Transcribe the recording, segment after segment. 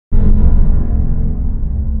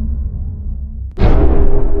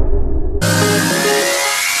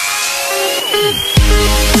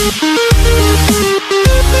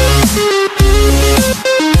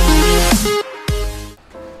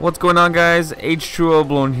What's going on, guys? H2O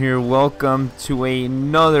Blown here. Welcome to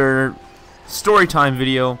another storytime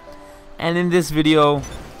video. And in this video,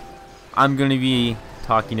 I'm going to be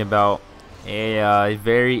talking about a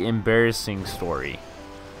very embarrassing story.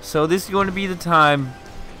 So this is going to be the time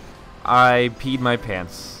I peed my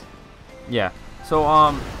pants. Yeah. So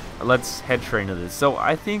let's head straight into this. So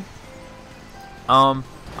I think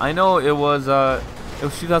I know it was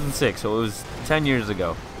 2006, so it was 10 years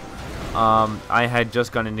ago. I had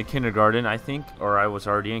just gone into kindergarten, I think, or I was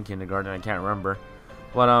already in kindergarten, I can't remember.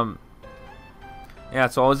 But yeah,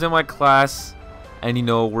 so I was in my class, and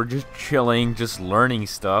we're just chilling, just learning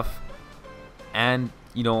stuff, and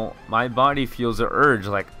my body feels the urge,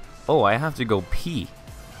 like, oh, I have to go pee.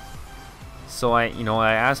 So I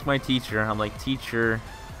asked my teacher, I'm like, teacher,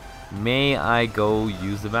 may I go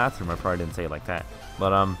use the bathroom? I probably didn't say it like that,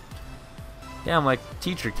 but yeah, I'm like,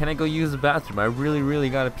 teacher, can I go use the bathroom? I really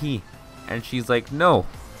gotta pee. And she's like, no,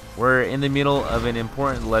 we're in the middle of an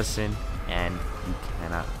important lesson and you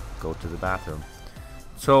cannot go to the bathroom.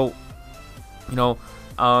 So,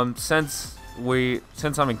 since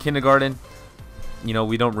I'm in kindergarten,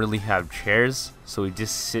 we don't really have chairs, so we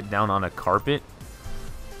just sit down on a carpet.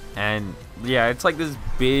 And yeah, it's like this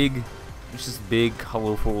big,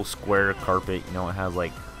 colorful square carpet. It has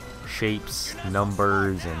like shapes,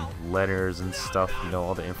 numbers, and letters and stuff.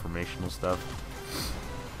 All the informational stuff.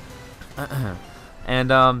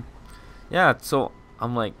 And yeah, so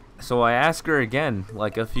I'm like, so I ask her again,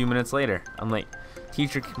 like a few minutes later. I'm like,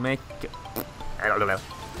 teacher, can I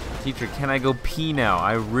go pee now?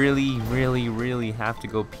 I really have to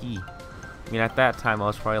go pee. I mean, at that time I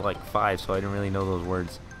was probably like 5, so I didn't really know those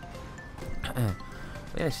words.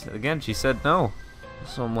 Yeah, again she said no.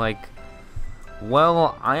 So I'm like,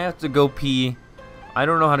 well, I have to go pee. I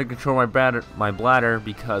don't know how to control my bladder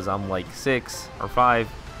because I'm like 6 or 5.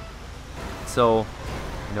 So,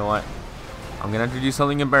 you know what? I'm gonna have to do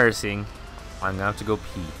something embarrassing. I'm gonna have to go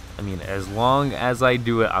pee. I mean, as long as I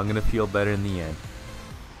do it, I'm gonna feel better in the end.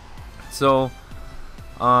 So,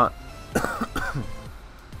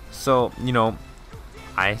 so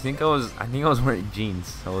I think I was wearing jeans,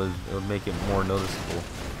 so it would make it more noticeable.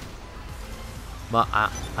 But I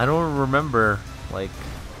don't remember, like,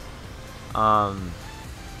 what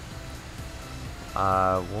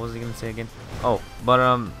was I gonna say again? Oh, but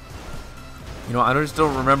I just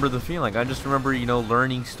don't remember the feeling. I just remember,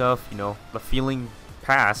 learning stuff. The feeling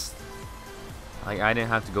passed. Like, I didn't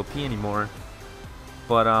have to go pee anymore.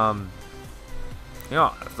 But I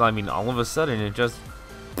mean, all of a sudden it just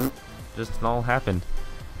all happened.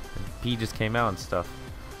 Pee just came out and stuff.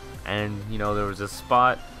 And there was a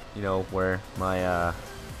spot, where my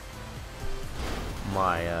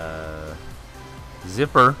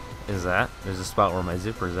zipper is at. There's a spot where my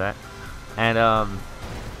zipper is at, and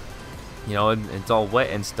it's all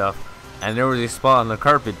wet and stuff. And there was a spot on the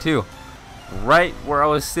carpet too, right where I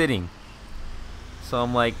was sitting. So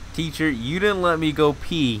I'm like, teacher, you didn't let me go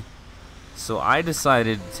pee, so I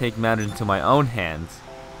decided to take matters into my own hands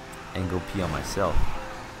and go pee on myself.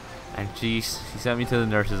 And she sent me to the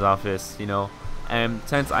nurse's office, and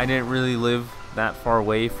since I didn't really live that far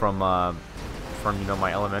away from my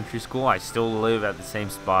elementary school, I still live at the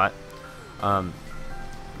same spot.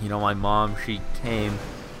 My mom, she came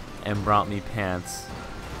and brought me pants,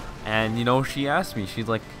 and she asked me, she's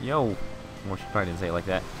like, yo, well, she probably didn't say it like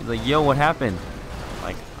that, she's like, yo, what happened?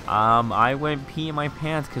 Like, I went pee in my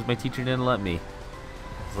pants because my teacher didn't let me. I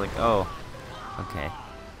was like, oh, okay.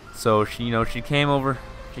 So she came over,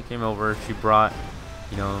 she brought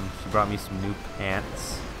me some new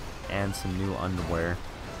pants and some new underwear.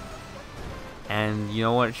 And you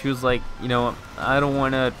know what, she was like, I don't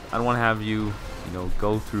want to have you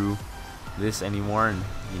go through this anymore and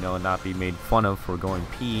not be made fun of for going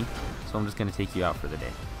pee, so I'm just gonna take you out for the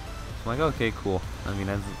day. So I'm like, okay, cool. I mean,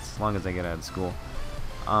 as long as I get out of school.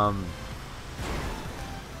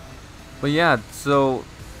 But yeah, so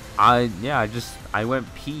I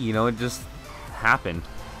went pee. It just happened.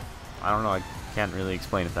 I don't know, I can't really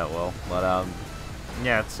explain it that well, but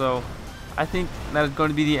yeah, so I think that is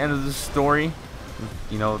going to be the end of the story.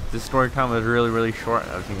 This story time was really short.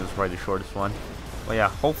 I think it was probably the shortest one. But yeah,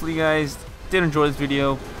 hopefully you guys did enjoy this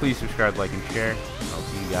video. Please subscribe, like, and share. I'll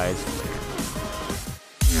see you guys later.